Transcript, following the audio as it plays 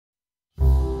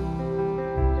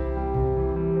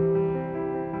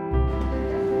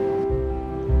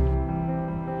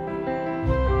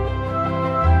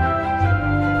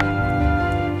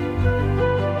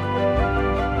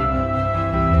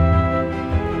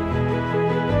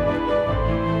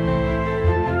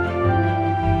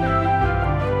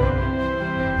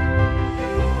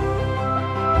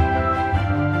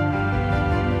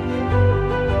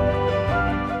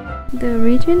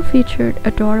region featured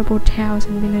adorable towns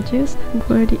and villages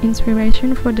were the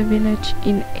inspiration for the village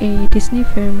in a Disney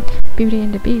film, Beauty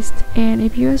and the Beast. And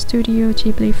if you're a Studio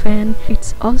Ghibli fan,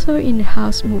 it's also in the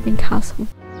house moving castle.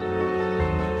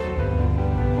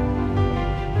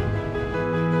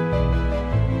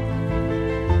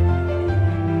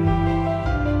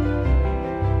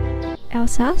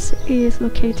 Alsace is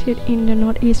located in the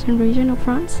northeastern region of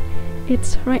France.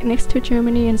 It's right next to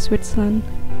Germany and Switzerland.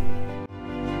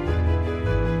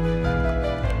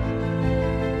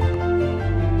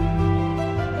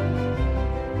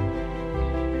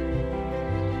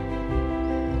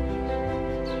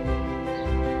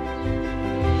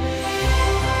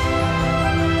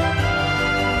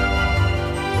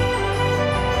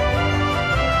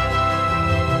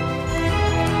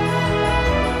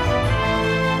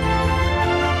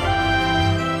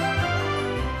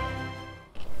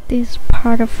 This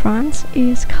part of France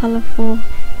is colorful,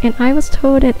 and I was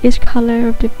told that each color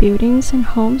of the buildings and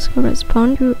homes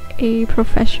correspond to a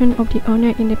profession of the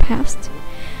owner in the past.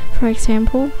 For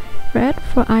example, red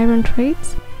for iron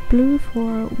trades, blue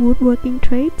for woodworking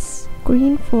trades,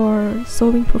 green for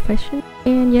sewing profession,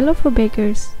 and yellow for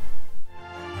bakers.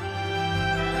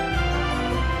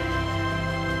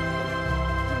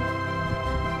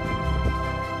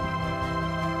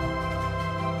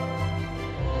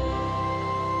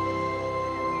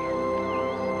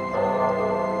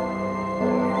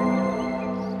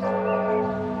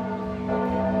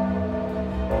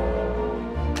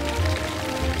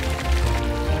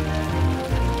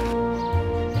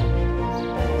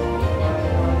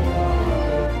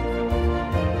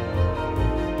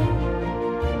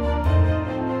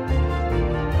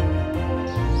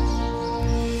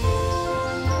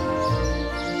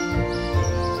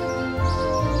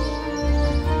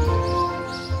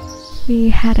 We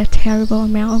had a terrible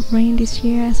amount of rain this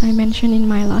year, as I mentioned in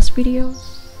my last video,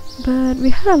 but we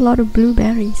had a lot of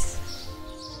blueberries.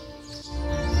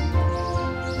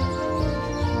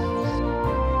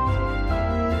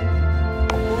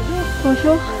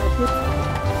 Bonjour.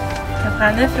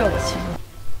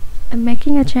 I'm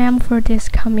making a jam for this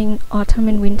coming autumn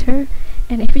and winter,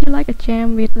 and if you like a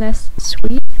jam with less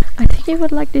sweet, I think you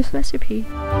would like this recipe.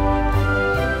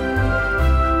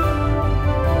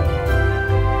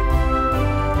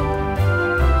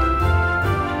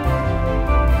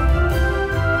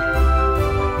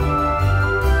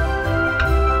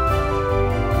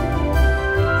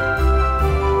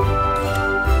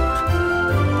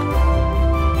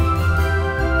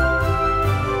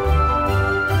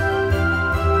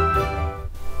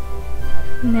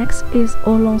 Next is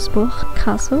Hohlandsbourg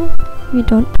Castle. We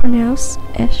don't pronounce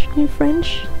H in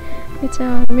French. It's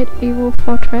a medieval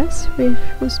fortress which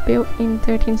was built in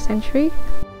 13th century.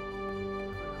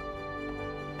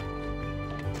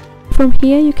 From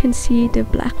here you can see the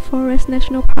Black Forest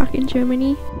National Park in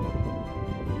Germany.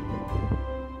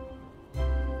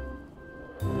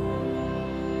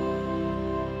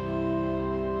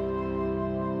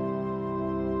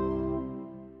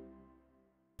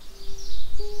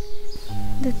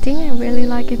 The thing I really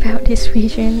like about this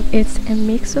region is a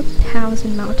mix of towns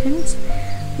and mountains.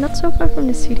 Not so far from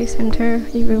the city center,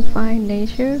 you will find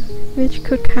nature, which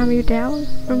could calm you down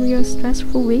from your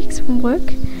stressful weeks from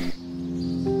work.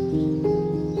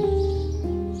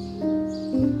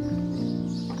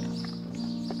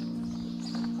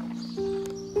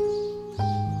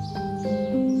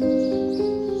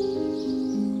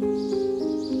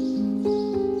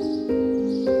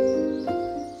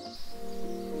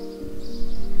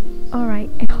 Alright,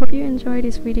 I hope you enjoyed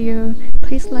this video.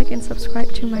 Please like and subscribe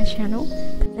to my channel.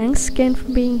 Thanks again for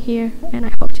being here, and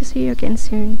I hope to see you again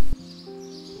soon.